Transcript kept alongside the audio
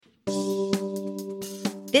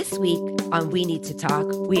This week on We Need to Talk,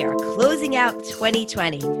 we are closing out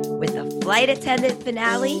 2020 with the Flight Attendant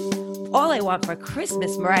finale. All I Want for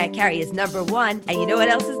Christmas, Mariah Carey is number one. And you know what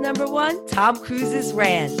else is number one? Tom Cruise's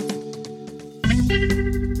Rant.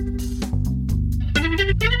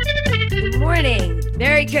 Good morning.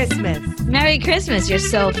 Merry Christmas. Merry Christmas. You're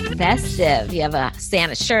so festive. You have a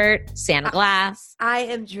Santa shirt, Santa glass. I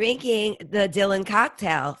am drinking the Dylan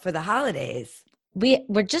cocktail for the holidays. We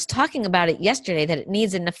were just talking about it yesterday that it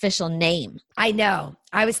needs an official name. I know.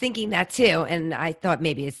 I was thinking that too. And I thought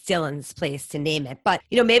maybe it's Dylan's place to name it. But,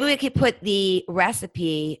 maybe we could put the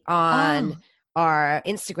recipe on our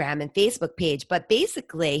Instagram and Facebook page. But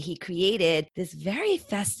basically, he created this very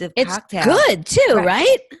festive cocktail. It's good too,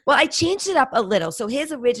 right? Well, I changed it up a little. So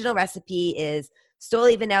his original recipe is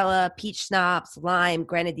Stoli vanilla, peach schnapps, lime,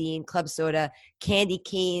 grenadine, club soda, candy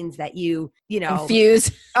canes that you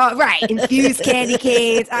infuse. Oh, right. Infused candy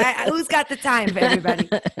canes. Who's got the time for everybody?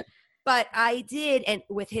 But I did, and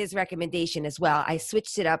with his recommendation as well, I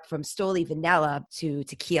switched it up from Stoli vanilla to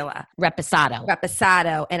tequila.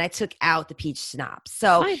 Reposado. And I took out the peach schnapps.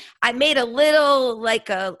 So I made a little, like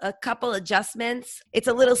a couple adjustments. It's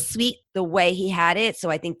a little sweet the way he had it, so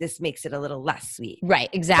I think this makes it a little less sweet. Right,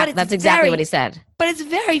 exactly. That's exactly what he said. But it's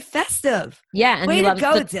very festive. Yeah. And way to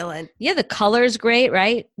go, Dylan. Yeah, the color's great,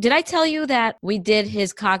 right? Did I tell you that we did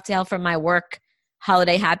his cocktail for my work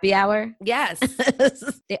holiday happy hour? Yes.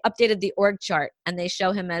 They updated the org chart and they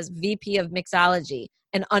show him as VP of Mixology,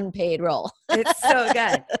 an unpaid role. It's so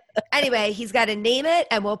good. Anyway, he's got to name it,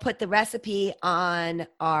 and we'll put the recipe on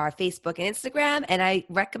our Facebook and Instagram. And I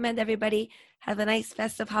recommend everybody have a nice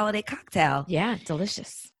festive holiday cocktail. Yeah,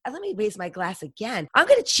 delicious. Let me raise my glass again. I'm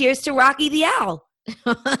going to cheers to Rocky the Owl.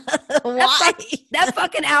 Why? That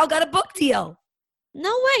fucking owl got a book deal.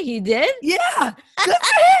 No way, he did? Yeah, good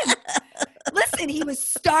for him. Listen, he was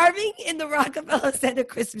starving in the Rockefeller Center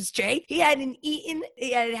Christmas tree. He hadn't eaten,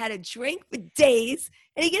 he hadn't had a drink for days,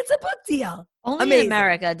 and he gets a book deal. Only in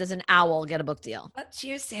America does an owl get a book deal. Well,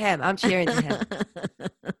 cheers to him. I'm cheering to him.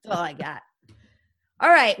 That's all I got. All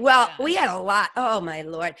right. Well, we had a lot. Oh, my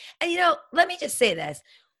Lord. And, let me just say this.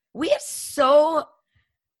 We have so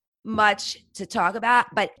much to talk about,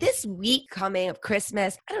 but this week coming of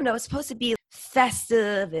Christmas, I don't know, it's supposed to be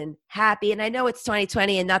festive and happy. And I know it's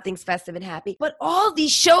 2020 and nothing's festive and happy, but all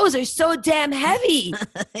these shows are so damn heavy.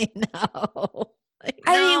 I know.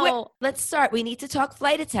 I mean, let's start. We need to talk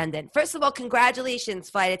Flight Attendant. First of all,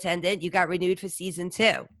 congratulations, Flight Attendant. You got renewed for season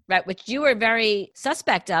 2. Right, which you were very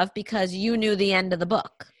suspect of because you knew the end of the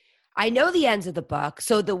book. I know the ends of the book.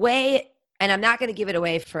 So the way, and I'm not going to give it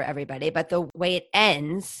away for everybody, but the way it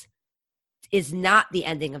ends is not the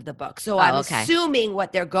ending of the book. So I'm assuming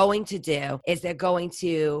what they're going to do is they're going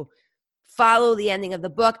to follow the ending of the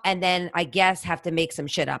book and then I guess have to make some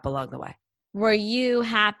shit up along the way. Were you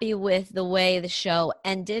happy with the way the show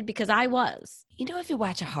ended? Because I was. If you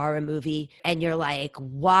watch a horror movie and you're like,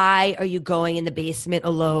 why are you going in the basement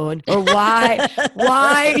alone? Or why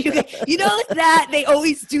are you, like that? They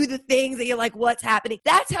always do the things that you're like, what's happening?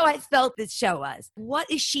 That's how I felt this show was. What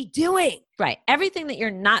is she doing? Right. Everything that you're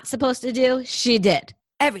not supposed to do, she did.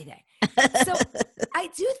 Everything. So I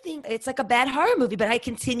do think it's like a bad horror movie, but I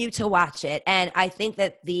continue to watch it. And I think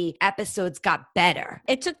that the episodes got better.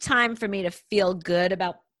 It took time for me to feel good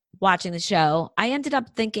about watching the show. I ended up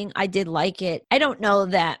thinking I did like it. I don't know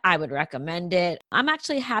that I would recommend it. I'm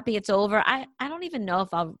actually happy it's over. I don't even know if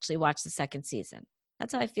I'll actually watch the second season.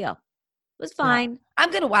 That's how I feel. It was fine. No,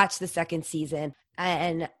 I'm going to watch the second season.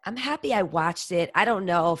 And I'm happy I watched it. I don't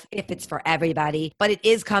know if it's for everybody, but it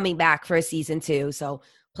is coming back for a season 2. So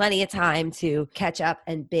plenty of time to catch up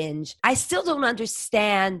and binge. I still don't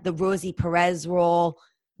understand the Rosie Perez role.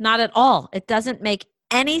 Not at all. It doesn't make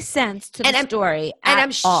any sense to the story at all. And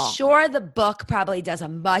I'm sure the book probably does a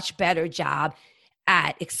much better job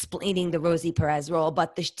at explaining the Rosie Perez role,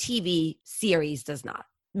 but the TV series does not.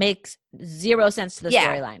 Makes zero sense to the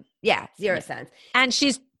storyline. Yeah, zero sense. And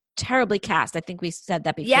she's terribly cast. I think we said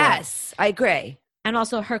that before. Yes, I agree. And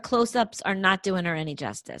also her close-ups are not doing her any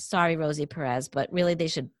justice. Sorry, Rosie Perez, but really they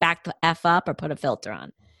should back the F up or put a filter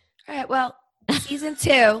on. All right, well, season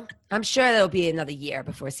 2, I'm sure there'll be another year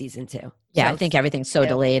before season 2. Yeah, so I think everything's so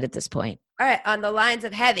delayed at this point. All right, on the lines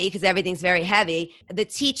of heavy, because everything's very heavy, The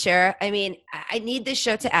Teacher, I mean, I need this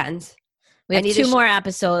show to end. We have 2 more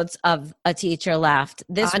episodes of A Teacher left.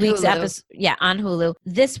 This week's episode, on Hulu.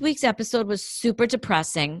 This week's episode was super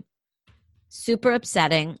depressing, super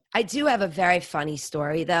upsetting. I do have a very funny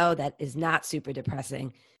story, though, that is not super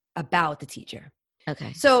depressing about The Teacher.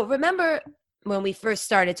 Okay. So remember when we first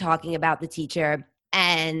started talking about The Teacher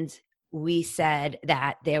and we said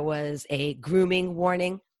that there was a grooming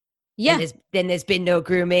warning? Yeah. then there's been no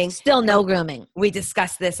grooming. Still no grooming. We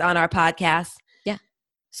discussed this on our podcast. Yeah.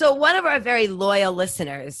 So one of our very loyal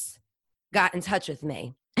listeners got in touch with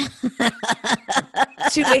me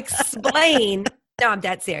to explain. No, I'm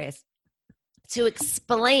dead serious. To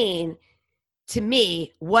explain to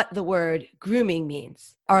me what the word grooming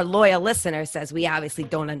means. Our loyal listener says we obviously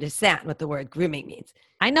don't understand what the word grooming means.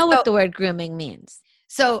 I know what the word grooming means.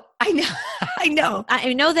 So I know.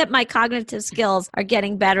 I know that my cognitive skills are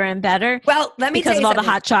getting better and better. Well, let me because tell you of all something.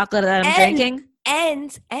 the hot chocolate that I'm drinking.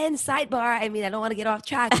 And sidebar, I mean, I don't want to get off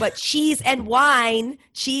track, but cheese and wine,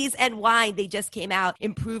 they just came out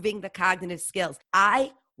improving the cognitive skills.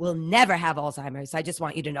 I will never have Alzheimer's. I just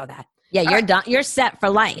want you to know that. Yeah, you're done. You're set for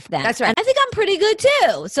life then. That's right. And I think I'm pretty good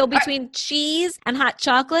too. So between cheese and hot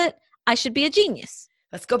chocolate, I should be a genius.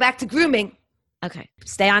 Let's go back to grooming. Okay.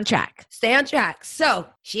 Stay on track. So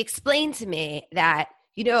she explained to me that,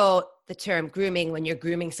 the term grooming when you're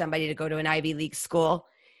grooming somebody to go to an Ivy League school.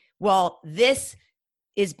 Well, this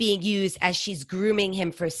is being used as she's grooming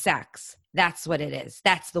him for sex. That's what it is.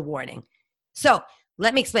 That's the warning. So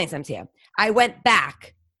let me explain something to you. I went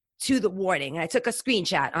back to the wording and I took a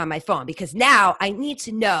screenshot on my phone because now I need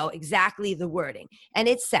to know exactly the wording. And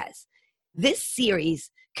it says, this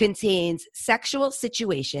series contains sexual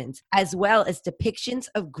situations as well as depictions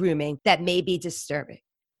of grooming that may be disturbing.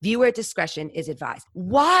 Viewer discretion is advised.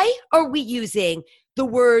 Why are we using the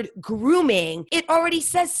word grooming? It already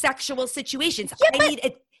says sexual situations. Yeah, I need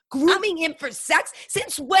it. Grooming him for sex?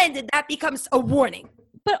 Since when did that become a warning?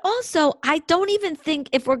 But also, I don't even think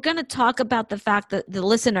if we're going to talk about the fact that the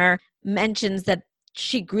listener mentions that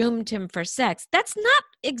she groomed him for sex, that's not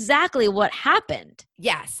exactly what happened.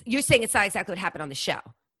 Yes. You're saying it's not exactly what happened on the show.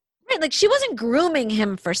 Right. Like she wasn't grooming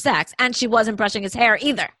him for sex and she wasn't brushing his hair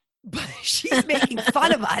either. But she's making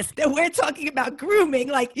fun of us that we're talking about grooming,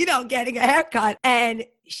 like, getting a haircut. And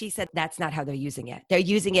she said that's not how they're using it. They're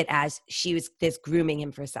using it as this grooming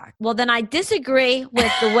him for sex. Well, then I disagree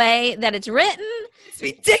with the way that it's written. It's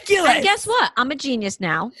ridiculous. And guess what? I'm a genius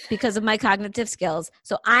now because of my cognitive skills.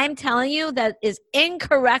 So I'm telling you that is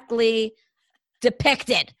incorrectly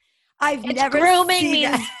depicted. Never grooming seen means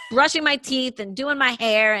that. brushing my teeth and doing my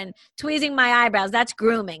hair and tweezing my eyebrows. That's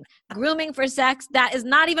grooming. Grooming for sex, that is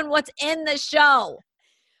not even what's in the show.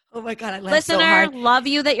 Oh my God, I laughed so Listener, hard. love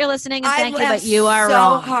you that you're listening and thank you, but you I are laughed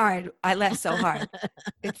so wrong. hard. I laughed so hard.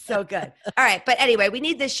 It's so good. All right, but anyway, we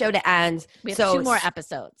need this show to end. We have 2 more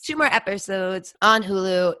episodes. 2 more episodes on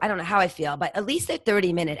Hulu. I don't know how I feel, but at least they're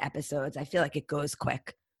 30-minute episodes. I feel like it goes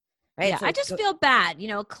quick. Right? Yeah, So I just feel bad.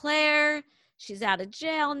 Claire, she's out of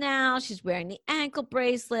jail now. She's wearing the ankle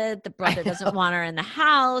bracelet. The brother doesn't want her in the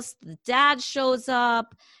house. The dad shows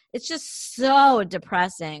up. It's just so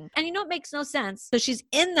depressing. And it makes no sense. So she's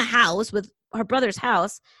in the house with her brother's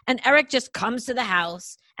house, and Eric just comes to the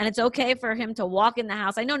house, and it's okay for him to walk in the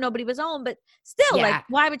house. I know nobody was home, but still,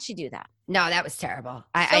 why would she do that? No, that was terrible.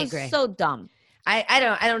 I agree. So dumb.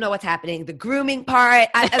 I don't know what's happening. The grooming part,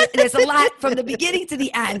 there's a lot from the beginning to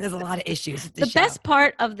the end. There's a lot of issues with The show. best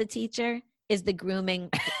part of the teacher is the grooming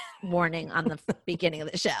warning on the beginning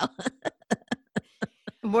of the show.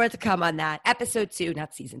 More to come on that. Episode 2,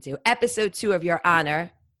 not season 2. Episode 2 of Your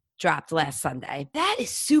Honor dropped last Sunday. That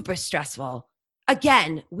is super stressful.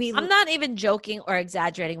 Again, I'm not even joking or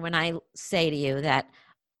exaggerating when I say to you that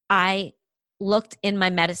I looked in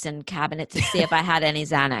my medicine cabinet to see if I had any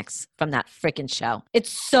Xanax from that freaking show.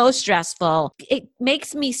 It's so stressful. It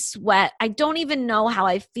makes me sweat. I don't even know how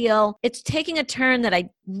I feel. It's taking a turn that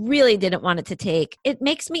I really didn't want it to take. It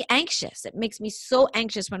makes me anxious. It makes me so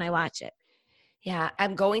anxious when I watch it. Yeah,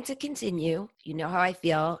 I'm going to continue. You know how I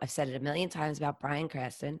feel. I've said it a million times about Bryan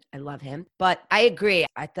Cranston. I love him. But I agree.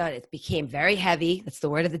 I thought it became very heavy. That's the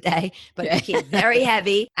word of the day. But it became very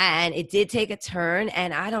heavy. And it did take a turn.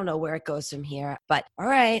 And I don't know where it goes from here. But all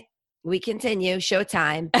right, we continue.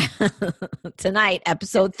 Showtime. Tonight,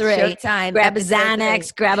 episode 3. Showtime. Grab a episode Xanax,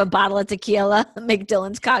 3. grab a bottle of tequila, make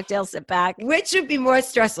Dylan's cocktail, sit back. Which would be more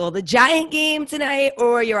stressful, the Giant game tonight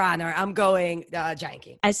or Your Honor? I'm going Giant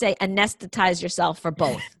game. I say anesthetize yourself for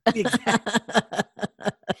both.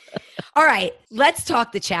 All right, let's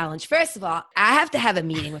talk the challenge. First of all, I have to have a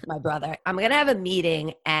meeting with my brother. I'm going to have a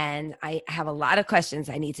meeting, and I have a lot of questions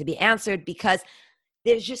I need to be answered because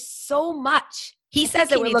there's just so much. He says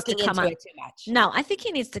that we're looking into it too much. No, I think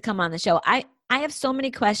he needs to come on the show. I have so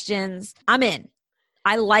many questions. I'm in.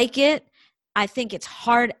 I like it. I think it's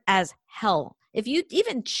hard as hell. If you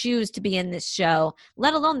even choose to be in this show,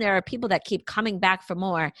 let alone there are people that keep coming back for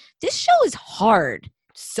more, this show is hard.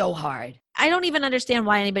 So hard. I don't even understand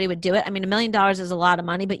why anybody would do it. I mean, $1 million is a lot of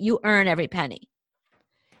money, but you earn every penny.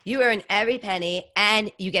 You earn every penny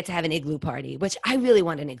and you get to have an igloo party, which I really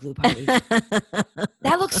want an igloo party.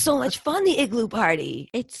 That looks so much fun, the igloo party.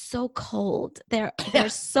 It's so cold. They're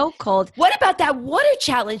so cold. What about that water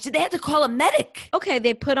challenge? Did they have to call a medic? Okay,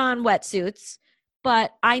 they put on wetsuits,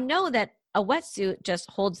 but I know that a wetsuit just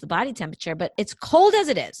holds the body temperature, but it's cold as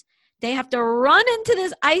it is. They have to run into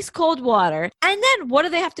this ice cold water. And then what do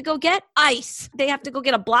they have to go get? Ice. They have to go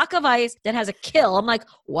get a block of ice that has a kill. I'm like,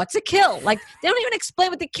 what's a kill? Like, they don't even explain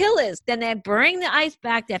what the kill is. Then they bring the ice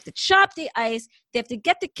back. They have to chop the ice. They have to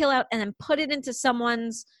get the kill out and then put it into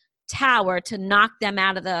someone's tower to knock them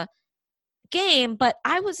out of the game. But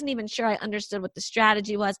I wasn't even sure I understood what the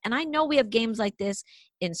strategy was. And I know we have games like this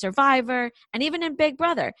in Survivor and even in Big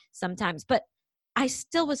Brother sometimes. But I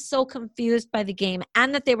still was so confused by the game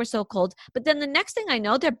and that they were so cold. But then the next thing I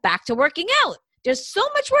know, they're back to working out. There's so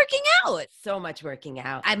much working out. So much working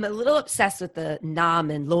out. I'm a little obsessed with the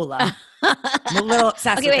Nam and Lola. I'm a little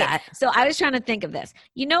obsessed with that. So I was trying to think of this.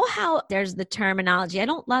 You know how there's the terminology, I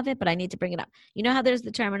don't love it, but I need to bring it up. You know how there's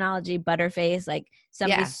the terminology butterface, like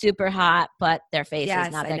somebody's super hot, but their face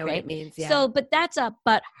is not that great. What it means, yeah. So, but that's a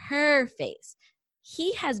but her face.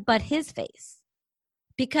 He has but his face.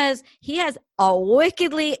 Because he has a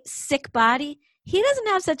wickedly sick body, he doesn't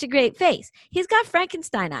have such a great face. He's got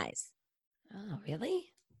Frankenstein eyes. Oh,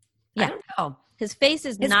 really? Yeah. I don't know. His face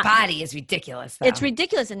is not. His body is ridiculous, though. It's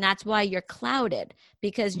ridiculous, and that's why you're clouded,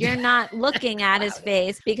 because you're not looking at his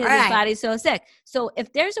face because his body's so sick. So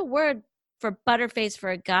if there's a word for butterface for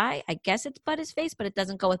a guy, I guess it's butt his face, but it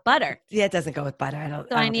doesn't go with butter. Yeah, it doesn't go with butter.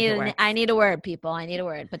 I need a word, people. I need a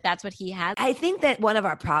word, but that's what he has. I think that one of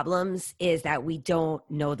our problems is that we don't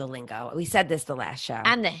know the lingo. We said this the last show.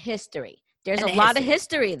 And the history. There's a lot of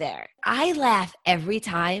history there. I laugh every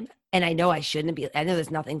time, and I know I shouldn't be. I know there's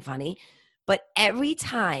nothing funny, but every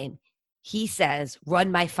time he says,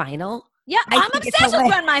 "Run my final." Yeah, I'm obsessed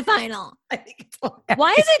with Run My Final. I think it's hilarious.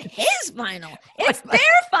 Why is it his final? It's their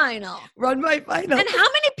final. Run my final. And how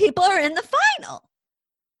many people are in the final?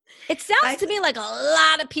 It sounds to me like a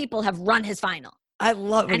lot of people have run his final. I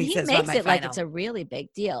love when he says makes it final. like it's a really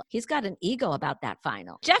big deal. He's got an ego about that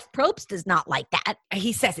final. Jeff Probst does not like that.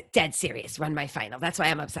 He says it dead serious, run my final. That's why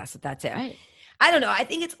I'm obsessed with that too. Right. I don't know. I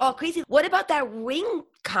think it's all crazy. What about that ring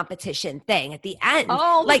competition thing at the end?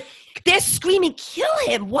 Oh, like they're screaming, kill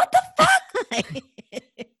him. What the fuck?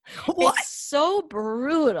 What? It's so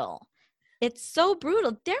brutal. It's so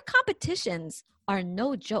brutal. Their competitions are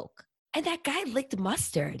no joke. And that guy licked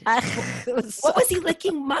mustard. What was he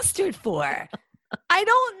licking mustard for? I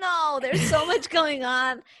don't know. There's so much going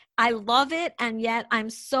on. I love it. And yet I'm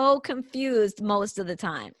so confused most of the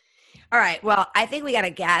time. All right. Well, I think we got to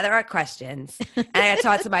gather our questions and I got to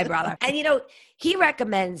talk to my brother. And, he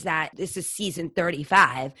recommends that this is season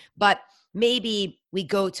 35, but maybe we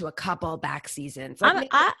go to a couple back seasons. Like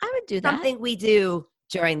I would do that. Something we do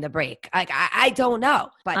during the break. Like, I don't know.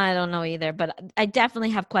 But I don't know either, but I definitely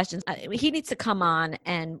have questions. He needs to come on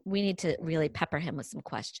and we need to really pepper him with some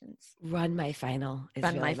questions. Run my final.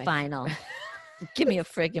 Run my final. Give me a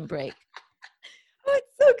friggin' break. Oh,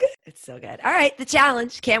 it's so good. It's so good. All right. The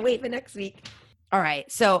challenge. Can't wait for next week. All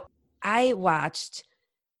right. So I watched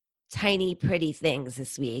Tiny Pretty Things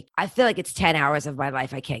this week. I feel like it's 10 hours of my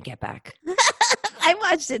life I can't get back. I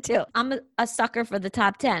watched it too. I'm a sucker for the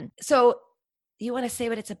top 10. So you want to say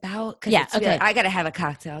what it's about? Yeah. Okay. Really, I got to have a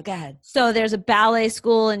cocktail. Go ahead. So there's a ballet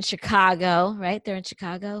school in Chicago, right? They're in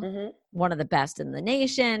Chicago. Mm-hmm. One of the best in the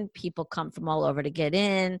nation. People come from all over to get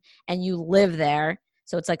in and you live there.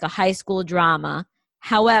 So it's like a high school drama.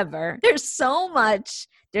 However, there's so much.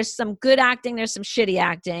 There's some good acting. There's some shitty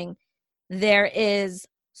acting. There is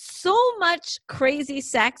so much crazy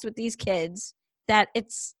sex with these kids that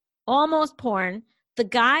it's almost porn. The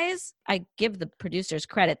guys, I give the producers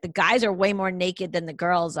credit. The guys are way more naked than the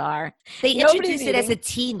girls are. They introduced it as a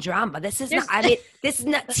teen drama. This is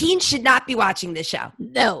not, teens should not be watching this show.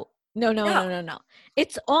 No.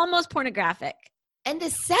 It's almost pornographic. And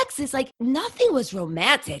the sex is like, nothing was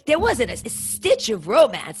romantic. There wasn't a stitch of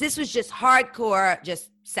romance. This was just hardcore,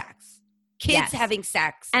 just sex. Kids having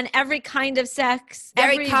sex. And every kind of sex.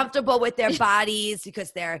 Very comfortable with their bodies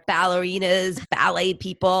because they're ballerinas, ballet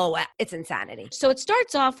people. It's insanity. So it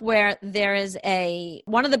starts off where there is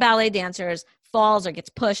one of the ballet dancers falls or gets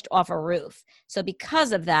pushed off a roof. So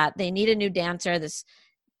because of that, they need a new dancer. This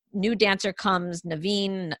new dancer comes,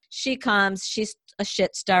 Naveen. She comes. She's a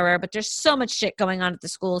shit stirrer, but there's so much shit going on at the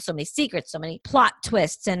school, so many secrets, so many plot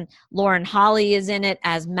twists, and Lauren Holly is in it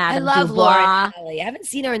as Madame I love Dubois. Lauren Holly. I haven't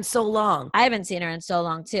seen her in so long. I haven't seen her in so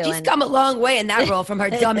long, too. She's come a long way in that role from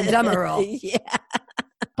her Dumb and Dumber role. Yeah.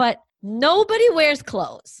 But nobody wears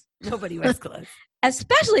clothes. Nobody wears clothes.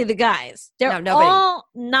 especially the guys. They're nobody. all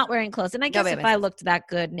not wearing clothes. And I guess Nobody if I looked that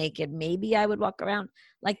good naked, maybe I would walk around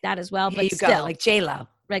like that as well. Here But you still, go, like J-Lo.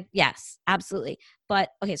 Like, yes, absolutely. But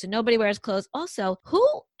okay, so nobody wears clothes. Also,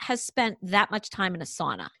 who has spent that much time in a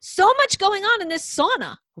sauna? So much going on in this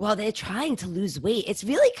sauna. Well, they're trying to lose weight. It's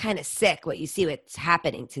really kind of sick what you see what's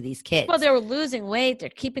happening to these kids. Well, they're losing weight. They're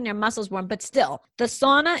keeping their muscles warm. But still, the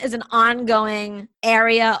sauna is an ongoing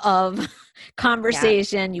area of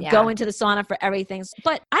conversation. You go into the sauna for everything.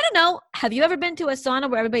 But I don't know. Have you ever been to a sauna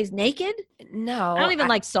where everybody's naked? No. I don't even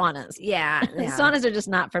like saunas. Yeah. Saunas are just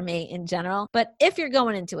not for me in general. But if you're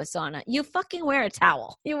going into a sauna, you fucking wear a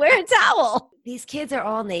towel. You wear a towel. These kids are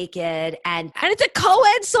all naked and it's a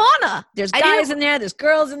co-ed sauna. There's guys in there. There's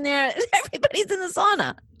girls in there. Everybody's in the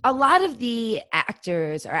sauna. A lot of the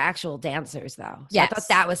actors are actual dancers, though. So yes. I thought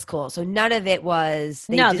that was cool. So none of it was.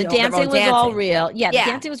 The dancing was all real. Yeah, the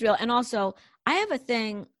dancing was real. And also, I have a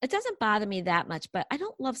thing. It doesn't bother me that much, but I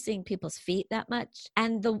don't love seeing people's feet that much.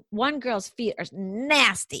 And the one girl's feet are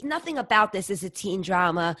nasty. Nothing about this is a teen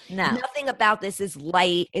drama. No. Nothing about this is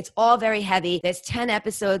light. It's all very heavy. There's 10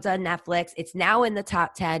 episodes on Netflix. It's now in the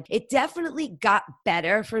top 10. It definitely got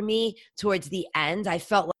better for me towards the end. I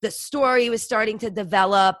felt like the story was starting to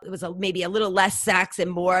develop. It was maybe a little less sex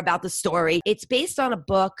and more about the story. It's based on a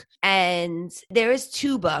book, and there is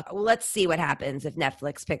 2 books. Well, let's see what happens if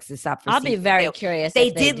Netflix picks this up. I'll be very curious. They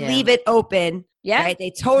did leave it open. Yeah. Right? They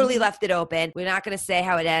totally left it open. We're not going to say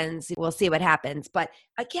how it ends. We'll see what happens. But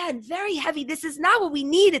again, very heavy. This is not what we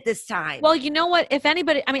need at this time. Well, you know what? If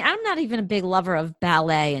anybody, I mean, I'm not even a big lover of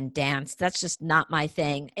ballet and dance. That's just not my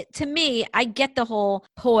thing. To me, I get the whole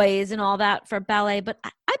poise and all that for ballet, but I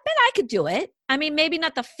bet I could do it. I mean, maybe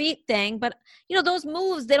not the feet thing, but those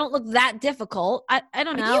moves, they don't look that difficult. I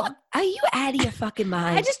don't know. Are you out of your fucking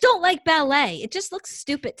mind? I just don't like ballet. It just looks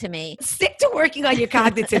stupid to me. Stick to working on your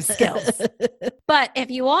cognitive skills. But if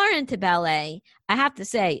you are into ballet, I have to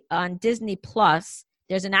say on Disney Plus,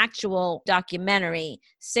 there's an actual documentary,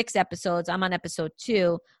 6 episodes. I'm on episode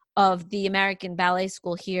 2 of the American Ballet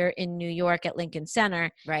School here in New York at Lincoln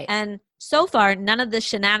Center. Right. And so far, none of the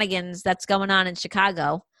shenanigans that's going on in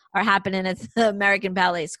Chicago are happening at the American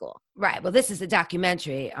Ballet School. Right. Well, this is a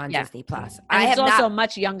documentary on Disney Plus. And it's also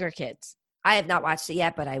much younger kids. I have not watched it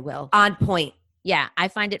yet, but I will. On point. Yeah, I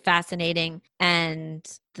find it fascinating. And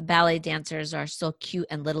the ballet dancers are so cute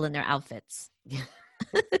and little in their outfits.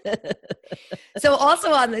 So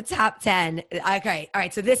also on the top 10. Okay. All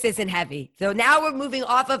right. So this isn't heavy. So now we're moving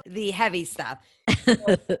off of the heavy stuff. So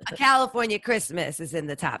A California Christmas is in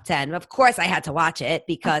the top 10. Of course, I had to watch it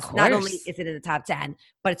because not only is it in the top 10,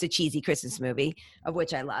 but it's a cheesy Christmas movie, of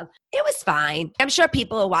which I love. It was fine. I'm sure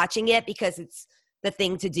people are watching it because it's the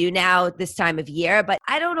thing to do now this time of year, but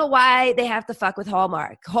I don't know why they have to fuck with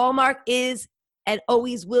Hallmark. Hallmark is and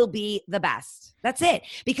always will be the best. That's it.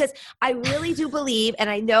 Because I really do believe, and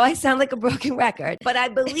I know I sound like a broken record, but I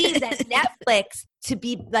believe that Netflix to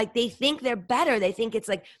be like, they think they're better. They think it's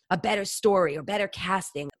like a better story or better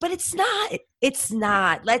casting, but it's not. It's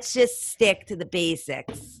not. Let's just stick to the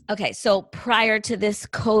basics. Okay. So prior to this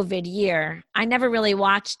COVID year, I never really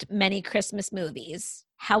watched many Christmas movies.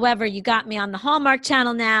 However, you got me on the Hallmark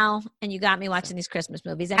Channel now, and you got me watching these Christmas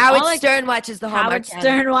movies. And Howard Stern watches the Hallmark Channel.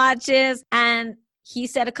 Howard Stern watches, and he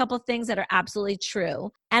said a couple of things that are absolutely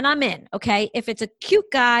true. And I'm in, okay? If it's a cute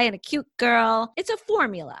guy and a cute girl, it's a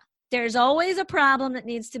formula. There's always a problem that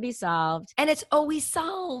needs to be solved. And it's always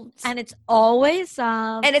solved. And it's always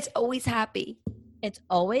solved. And it's always happy. It's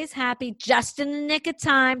always happy, just in the nick of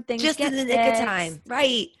time. Things just get in the nick of time.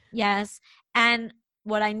 Right. Yes. And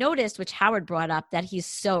what I noticed, which Howard brought up, that he's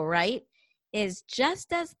so right, is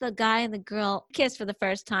just as the guy and the girl kiss for the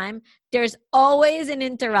first time, there's always an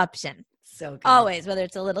interruption. So good. Always, whether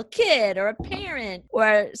it's a little kid or a parent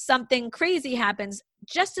or something crazy happens,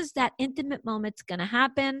 just as that intimate moment's going to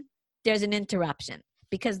happen, there's an interruption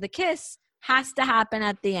because the kiss has to happen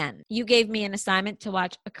at the end. You gave me an assignment to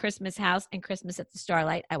watch A Christmas House and Christmas at the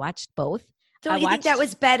Starlight. I watched both. Don't you think that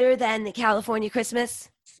was better than the California Christmas?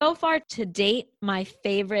 So far to date, my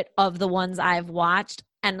favorite of the ones I've watched,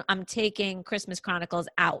 and I'm taking Christmas Chronicles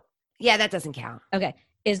out. Yeah, that doesn't count. Okay.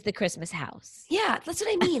 Is The Christmas House. Yeah, that's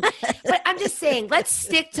what I mean. But I'm just saying, let's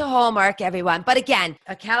stick to Hallmark, everyone. But again,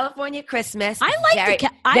 A California Christmas. I like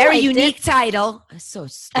very unique title. So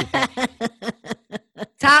stupid.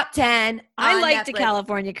 Top 10. I liked A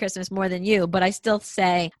California Christmas more than you, but I still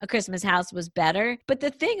say A Christmas House was better. But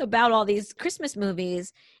the thing about all these Christmas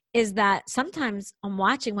movies is that sometimes I'm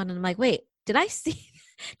watching one and I'm like, wait, did I see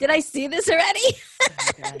this already?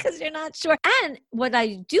 Because you're not sure. And what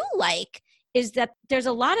I do like is that there's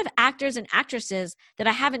a lot of actors and actresses that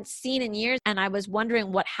I haven't seen in years, and I was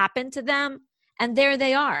wondering what happened to them. And there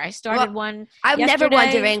they are. I started one I'm never yesterday.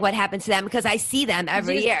 wondering what happened to them because I see them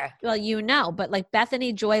every year. Well, but like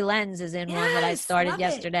Bethany Joy Lenz is in one that I started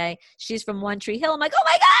yesterday. She's from One Tree Hill. I'm like, oh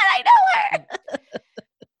my God, I know her.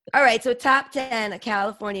 All right. So top 10,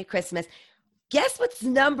 California Christmas. Guess what's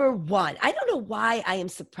number one? I don't know why I am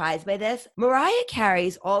surprised by this. Mariah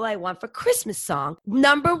Carey's All I Want for Christmas song,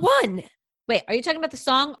 number one. Wait, are you talking about the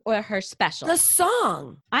song or her special? The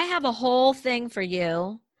song. I have a whole thing for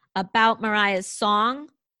you about Mariah's song,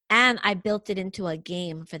 and I built it into a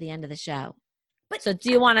game for the end of the show. So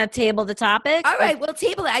do you want to table the topic? All right, we'll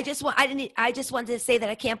table it. I just wanted to say that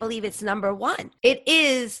I can't believe it's number one. It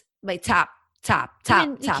is my top. I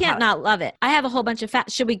mean, you can't not love it. I have a whole bunch of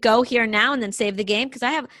facts. Should we go here now and then save the game?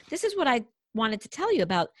 Because this is what I wanted to tell you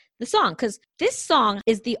about the song. Because this song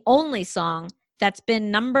is the only song that's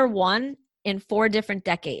been number one in 4 different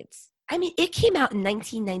decades. I mean, it came out in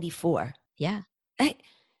 1994. Yeah.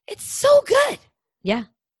 It's so good. Yeah.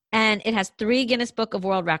 And it has 3 Guinness Book of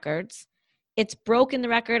World Records. It's broken the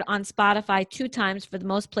record on Spotify 2 times for the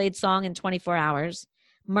most played song in 24 hours.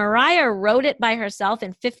 Mariah wrote it by herself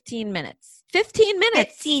in 15 minutes. 15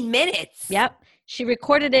 minutes. 15 minutes. Yep. She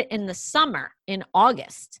recorded it in the summer, in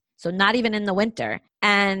August. So not even in the winter.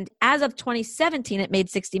 And as of 2017, it made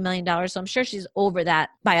 $60 million. So I'm sure she's over that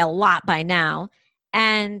by a lot by now.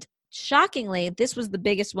 And shockingly, this was the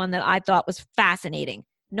biggest one that I thought was fascinating.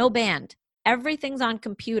 No band. Everything's on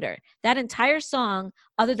computer. That entire song,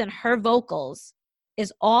 other than her vocals,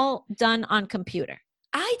 is all done on computer.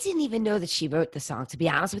 I didn't even know that she wrote the song, to be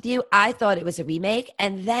honest with you. I thought it was a remake.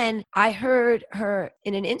 And then I heard her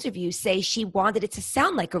in an interview say she wanted it to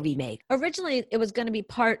sound like a remake. Originally, it was going to be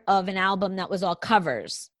part of an album that was all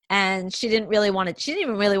covers. And she didn't even really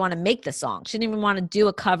want to make the song. She didn't even want to do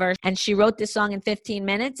a cover. And she wrote this song in 15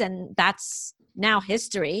 minutes. And that's now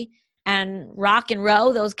history. And Rock and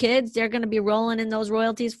Row, those kids, they're going to be rolling in those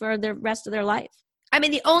royalties for the rest of their life. I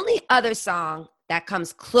mean, the only other song that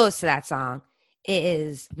comes close to that song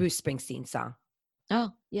is Bruce Springsteen's song. Oh,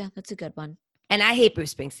 yeah, that's a good one. And I hate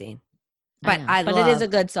Bruce Springsteen. But it is a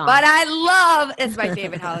good song. But I love, it's my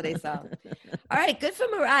favorite holiday song. All right, good for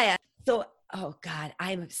Mariah. So, oh God,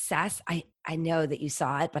 I'm obsessed. I know that you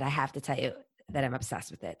saw it, but I have to tell you that I'm obsessed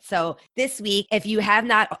with it. So this week, if you have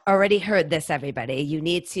not already heard this, everybody, you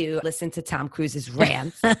need to listen to Tom Cruise's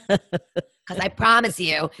rant. Because I promise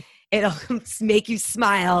you, it'll make you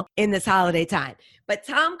smile in this holiday time. But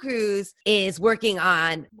Tom Cruise is working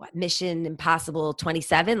on Mission Impossible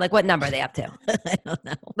 27? Like, what number are they up to? I don't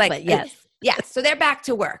know. But yes. Yes. So they're back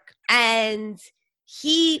to work. And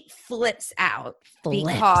he flips out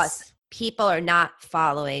because people are not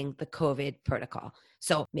following the COVID protocol.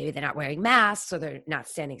 So maybe they're not wearing masks or they're not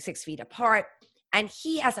standing 6 feet apart. And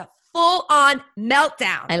he has a full-on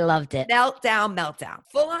meltdown. I loved it. Meltdown.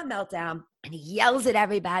 Full-on meltdown. And he yells at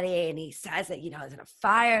everybody and he says that, he's going to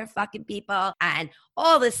fire fucking people and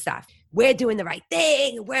all this stuff. We're doing the right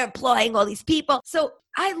thing. We're employing all these people. So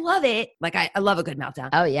I love it. Like, I love a good meltdown.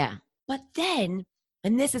 Oh, yeah. But then,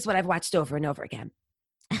 and this is what I've watched over and over again,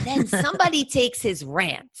 then somebody takes his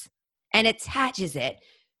rant and attaches it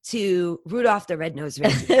to Rudolph the Red-Nosed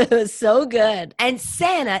Reindeer. It was so good. And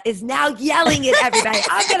Santa is now yelling at everybody,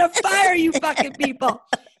 I'm going to fire you fucking people.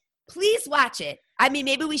 Please watch it. I mean,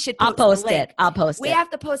 maybe we should post it. I'll post it. We have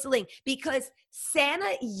to post a link because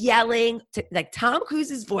Santa yelling to like Tom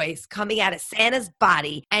Cruise's voice coming out of Santa's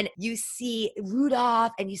body. And you see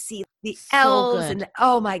Rudolph and you see the elves. And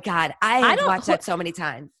oh my God, I have watched that so many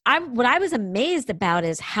times. What I was amazed about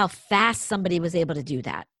is how fast somebody was able to do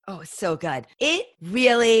that. Oh, so good. It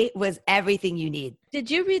really was everything you need. Did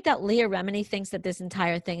you read that Leah Remini thinks that this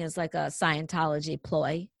entire thing is like a Scientology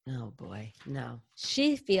ploy? Oh boy, no.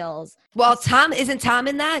 She feels... Well, isn't Tom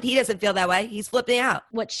in that? He doesn't feel that way. He's flipping out.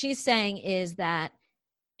 What she's saying is that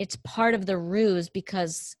it's part of the ruse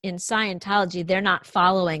because in Scientology, they're not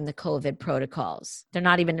following the COVID protocols. They're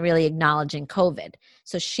not even really acknowledging COVID.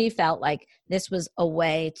 So she felt like this was a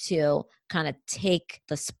way to kind of take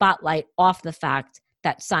the spotlight off the fact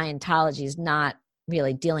that Scientology is not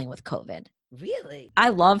really dealing with COVID. Really? I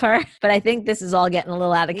love her, but I think this is all getting a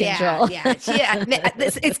little out of control. Yeah.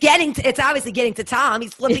 It's obviously getting to Tom.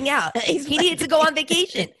 He's flipping out. He needed to go on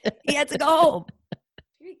vacation. He had to go home.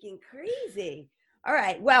 Freaking crazy. All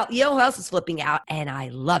right. Well, you know who else is flipping out? And I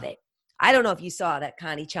love it. I don't know if you saw that,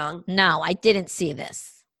 Connie Chung. No, I didn't see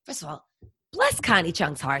this. First of all, bless Connie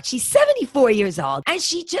Chung's heart. She's 74 years old, and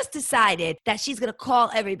she just decided that she's going to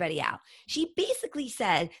call everybody out. She basically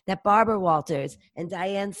said that Barbara Walters and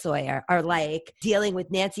Diane Sawyer are like dealing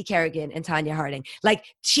with Nancy Kerrigan and Tanya Harding. Like,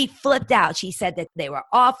 she flipped out. She said that they were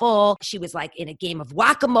awful. She was like in a game of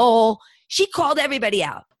whack-a-mole. She called everybody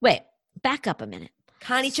out. Wait, back up a minute.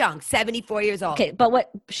 Connie Chung, 74 years old. Okay, but what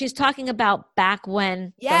she's talking about back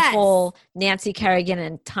when Yes. the whole Nancy Kerrigan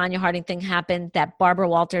and Tanya Harding thing happened, that Barbara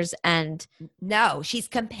Walters and No, she's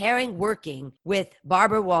comparing working with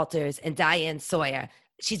Barbara Walters and Diane Sawyer.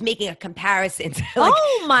 She's making a comparison. To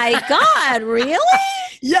oh my God, really?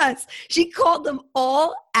 Yes, she called them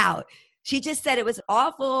all out. She just said it was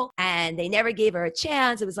awful and they never gave her a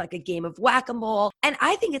chance. It was like a game of whack-a-mole. And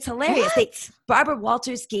I think it's hilarious. Barbara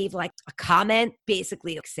Walters gave like a comment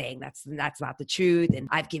basically saying that's not the truth. And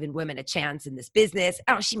I've given women a chance in this business.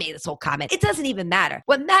 Oh, she made this whole comment. It doesn't even matter.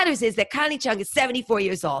 What matters is that Connie Chung is 74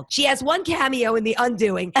 years old. She has one cameo in The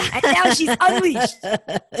Undoing and now she's unleashed.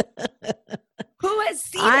 Who has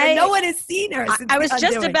seen her? No one has seen her. I was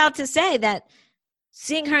just about to say that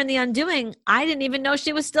seeing her in The Undoing, I didn't even know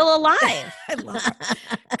she was still alive. I love her.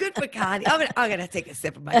 Good for Connie. I'm gonna take a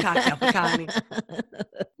sip of my cocktail for Connie.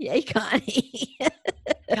 Yay, Connie.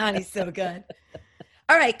 Connie's so good.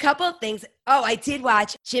 All right, couple of things. Oh, I did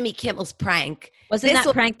watch Jimmy Kimmel's prank. Wasn't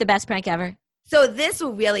that prank the best prank ever? So this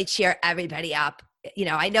will really cheer everybody up. You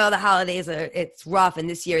know, I know the holidays it's rough and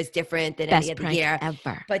this year is different than Best any other prank year.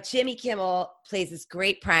 ever. But Jimmy Kimmel plays this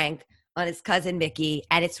great prank on his cousin Mickey,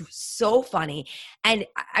 and it's so funny. And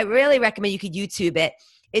I really recommend you could YouTube it.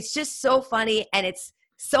 It's just so funny, and it's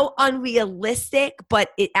so unrealistic, but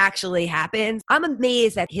it actually happens. I'm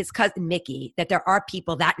amazed at his cousin Mickey, that there are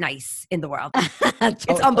people that nice in the world. It's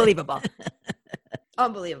unbelievable.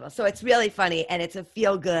 Unbelievable. So it's really funny, and it's a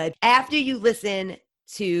feel good. After you listen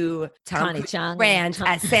to Tom Rand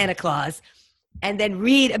as Santa Claus, and then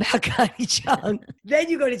read about Connie Chung, then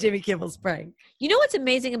you go to Jimmy Kimmel's prank. You know what's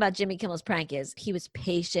amazing about Jimmy Kimmel's prank is he was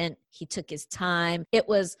patient. He took his time. It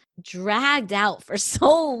was dragged out for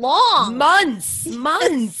so long. Months.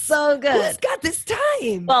 So good. Who's got this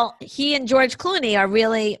time? Well, he and George Clooney are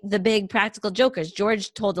really the big practical jokers.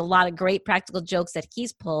 George told a lot of great practical jokes that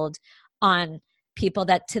he's pulled on people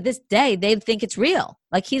that to this day, they think it's real.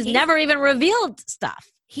 Like he's never even revealed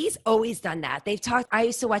stuff. He's always done that. They've talked, I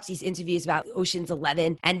used to watch these interviews about Ocean's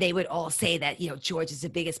 11, and they would all say that, you know, George is the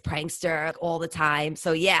biggest prankster all the time.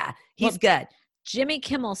 So yeah, he's good. Jimmy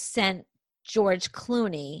Kimmel sent George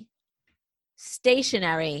Clooney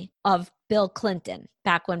stationery of Bill Clinton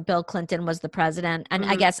back when Bill Clinton was the president. And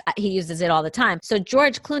I guess he uses it all the time. So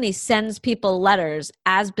George Clooney sends people letters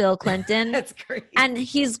as Bill Clinton. That's great. And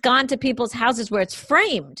he's gone to people's houses where it's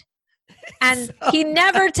framed. And he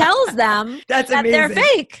never tells them that they're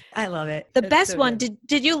fake. I love it. The best one,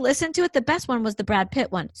 did you listen to it? The best one was the Brad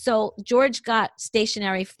Pitt one. So George got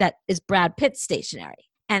stationery that is Brad Pitt's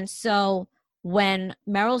stationery. And so when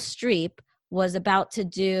Meryl Streep was about to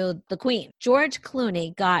do The Queen, George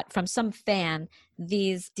Clooney got from some fan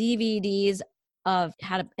these DVDs of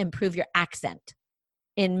how to improve your accent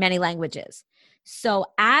in many languages. So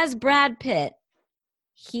as Brad Pitt,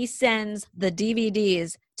 he sends the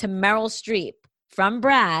DVDs to Meryl Streep from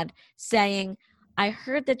Brad saying, I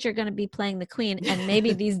heard that you're going to be playing the Queen and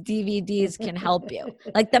maybe these DVDs can help you.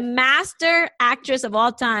 Like the master actress of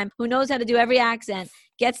all time who knows how to do every accent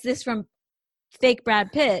gets this from fake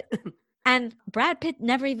Brad Pitt. And Brad Pitt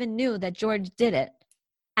never even knew that George did it.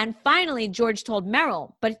 And finally, George told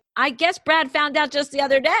Meryl, but I guess Brad found out just the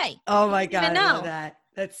other day. Oh my God, I love that.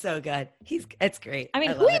 That's so good. It's great. I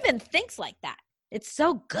mean, who even thinks like that? It's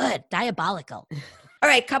so good. Diabolical. All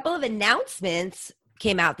right, couple of announcements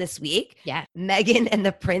came out this week. Yeah. Meghan and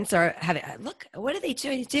the Prince are having, look, what are they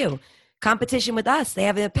trying to do? Competition with us. They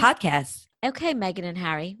have a podcast. Okay, Meghan and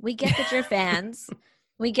Harry, we get that you're fans.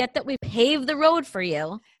 We get that we paved the road for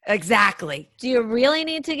you. Exactly. Do you really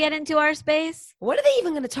need to get into our space? What are they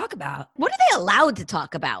even going to talk about? What are they allowed to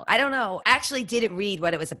talk about? I don't know. I actually didn't read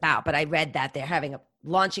what it was about, but I read that they're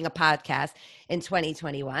launching a podcast in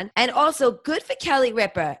 2021. And also good for Kelly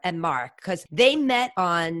Ripa and Mark because they met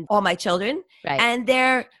on All My Children and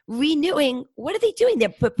they're renewing. What are they doing? They're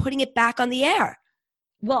putting it back on the air.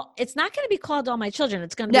 Well, it's not going to be called All My Children.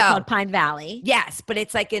 It's going to be called Pine Valley. Yes, but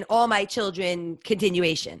it's like an All My Children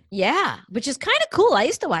continuation. Yeah, which is kind of cool. I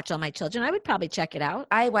used to watch All My Children. I would probably check it out.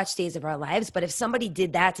 I watched Days of Our Lives, but if somebody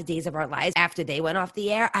did that to Days of Our Lives after they went off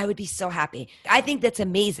the air, I would be so happy. I think that's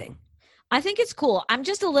amazing. I think it's cool. I'm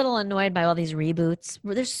just a little annoyed by all these reboots.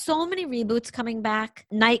 There's so many reboots coming back.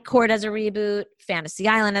 Night Court as a reboot. Fantasy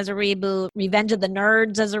Island as a reboot. Revenge of the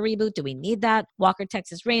Nerds as a reboot. Do we need that? Walker,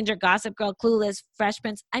 Texas Ranger, Gossip Girl, Clueless, Fresh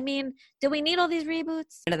Prince. I mean, do we need all these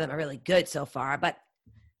reboots? None of them are really good so far, but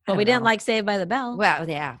we didn't like Saved by the Bell. Well,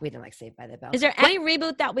 yeah, we didn't like Saved by the Bell. Is there any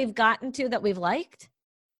reboot that we've gotten to that we've liked?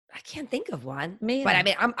 I can't think of one. Me but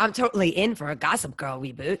either. I mean, I'm totally in for a Gossip Girl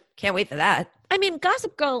reboot. Can't wait for that. I mean,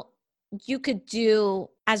 Gossip Girl, you could do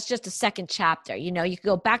as just a second chapter. You know, you could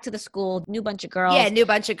go back to the school, new bunch of girls. Yeah, new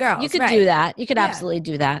bunch of girls. You could right. do that. You could Yeah. absolutely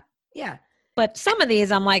do that. Yeah. But some of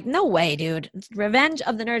these, I'm like, no way, dude. Revenge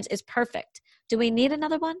of the Nerds is perfect. Do we need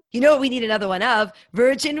another one? You know what we need another one of?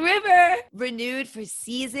 Virgin River, renewed for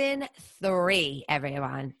season 3,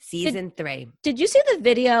 everyone. Season 3. Did you see the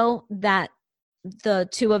video that the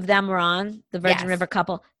two of them were on, the Virgin Yes. River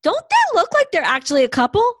couple? Don't they look like they're actually a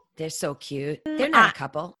couple? They're so cute. They're not a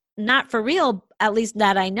couple. Not for real, at least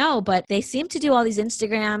that I know, but they seem to do all these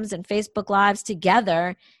Instagrams and Facebook Lives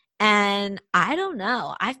together. And I don't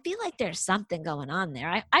know. I feel like there's something going on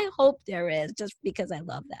there. I hope there is, just because I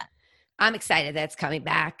love that. I'm excited that it's coming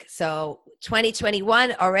back. So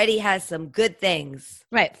 2021 already has some good things.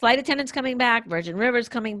 Right. Flight Attendant's coming back. Virgin River's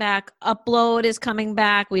coming back. Upload is coming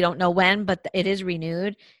back. We don't know when, but it is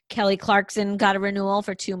renewed. Kelly Clarkson got a renewal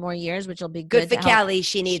for 2 more years, which will be Good for to help. Kelly.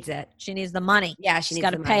 She needs it. She needs the money. Yeah, She's needs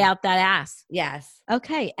got to the pay money. out that ass. Yes.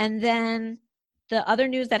 Okay. And then the other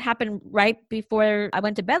news that happened right before I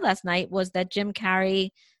went to bed last night was that Jim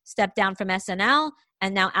Carrey stepped down from SNL,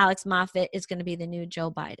 and now Alex Moffat is going to be the new Joe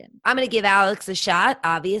Biden. I'm going to give Alex a shot,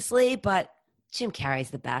 obviously, but Jim Carrey's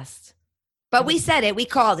the best. But we said it. We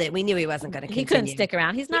called it. We knew he wasn't going to continue. He couldn't stick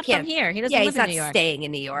around. He's not from can't- here. He doesn't Yeah, live he's in not New York. staying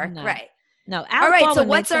in New York. No. Right. No. All right. So Baldwin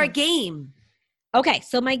what's makes our sense. game? Okay,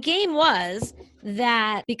 so my game was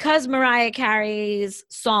that because Mariah Carey's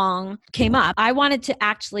song came up, I wanted to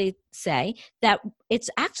actually say that it's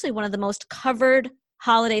actually one of the most covered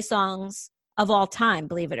holiday songs of all time,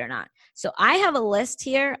 believe it or not. So I have a list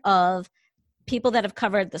here of people that have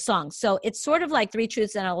covered the song. So it's sort of like Three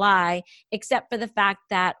Truths and a Lie, except for the fact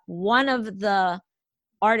that one of the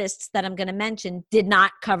artists that I'm going to mention did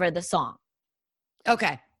not cover the song.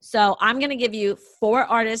 Okay. So I'm going to give you 4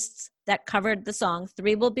 artists that covered the song.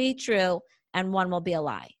 3 will be true and 1 will be a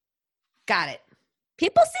lie. Got it.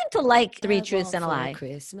 People seem to like Three Truths and a Lie.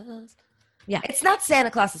 Christmas. Yeah. It's not Santa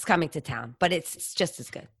Claus is Coming to Town, but it's just as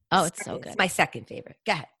good. Oh, it's so good. It's my second favorite.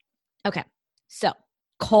 Go ahead. Okay. So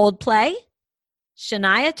Coldplay,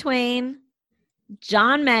 Shania Twain,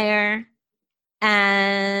 John Mayer,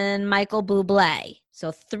 and Michael Bublé.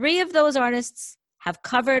 So 3 of those artists have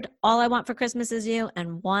covered All I Want for Christmas Is You,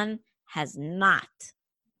 and 1 has not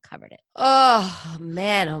covered it. Oh,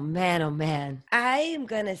 man. Oh, man. Oh, man. I am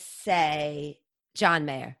going to say John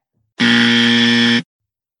Mayer.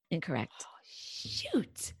 Incorrect.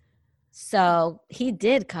 Shoot. So he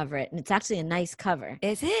did cover it, and it's actually a nice cover.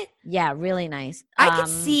 Is it? Yeah, really nice.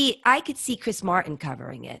 I could see Chris Martin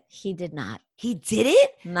covering it. He did not. He did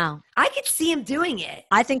it? No. I could see him doing it.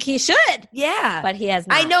 I think he should, Yeah. but he has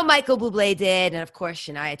not. I know Michael Bublé did, and of course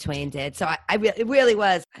Shania Twain did. So it really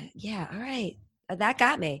was. Yeah, all right. That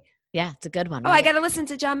got me. Yeah, it's a good one. Oh, I got to listen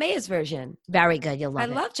to John Mayer's version. Very good. You'll love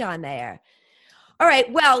it. I love John Mayer. All right.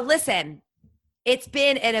 Well, listen, it's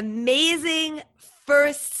been an amazing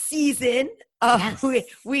first season of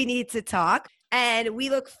Yes. We Need to Talk. And we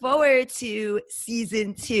look forward to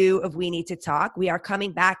season 2 of We Need to Talk. We are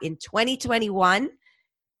coming back in 2021,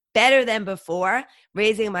 better than before.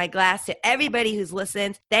 Raising my glass to everybody who's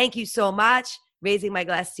listened. Thank you so much. Raising my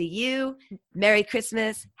glass to you. Merry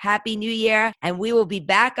Christmas. Happy New Year. And we will be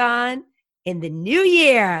back on in the new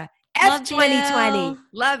year. Love F2020. you.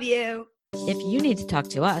 Love you. If you need to talk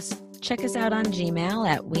to us, check us out on Gmail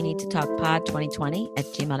at we need to talk pod 2020 at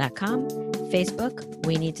gmail.com. Facebook,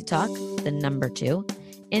 We Need to Talk, the number 2.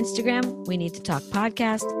 Instagram, We Need to Talk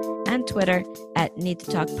Podcast, and Twitter at Need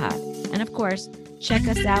to Talk Pod. And of course, check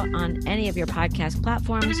us out on any of your podcast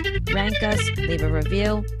platforms. Rank us, leave a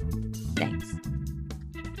review. Thanks.